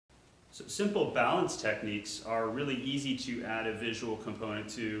So simple balance techniques are really easy to add a visual component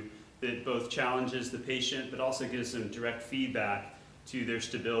to that both challenges the patient but also gives them direct feedback to their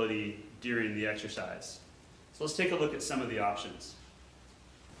stability during the exercise. So let's take a look at some of the options.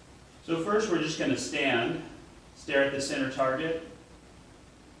 So first we're just going to stand, stare at the center target,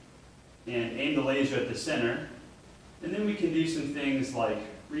 and aim the laser at the center. And then we can do some things like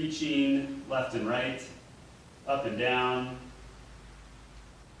reaching left and right, up and down.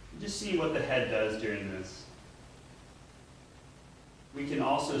 Just see what the head does during this. We can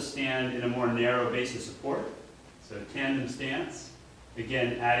also stand in a more narrow base of support, so tandem stance.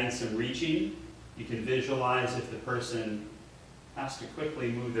 Again, adding some reaching. You can visualize if the person has to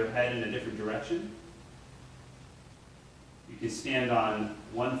quickly move their head in a different direction. You can stand on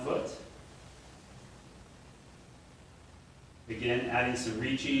one foot. Again, adding some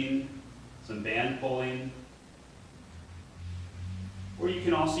reaching, some band pulling. Or you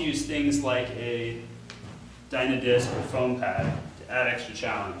can also use things like a Dynadisc or foam pad to add extra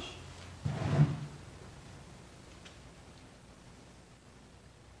challenge.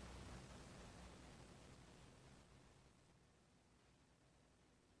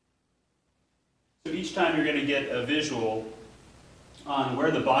 So each time you're going to get a visual on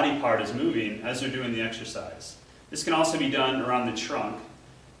where the body part is moving as they're doing the exercise. This can also be done around the trunk,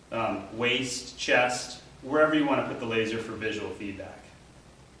 waist, chest, wherever you want to put the laser for visual feedback.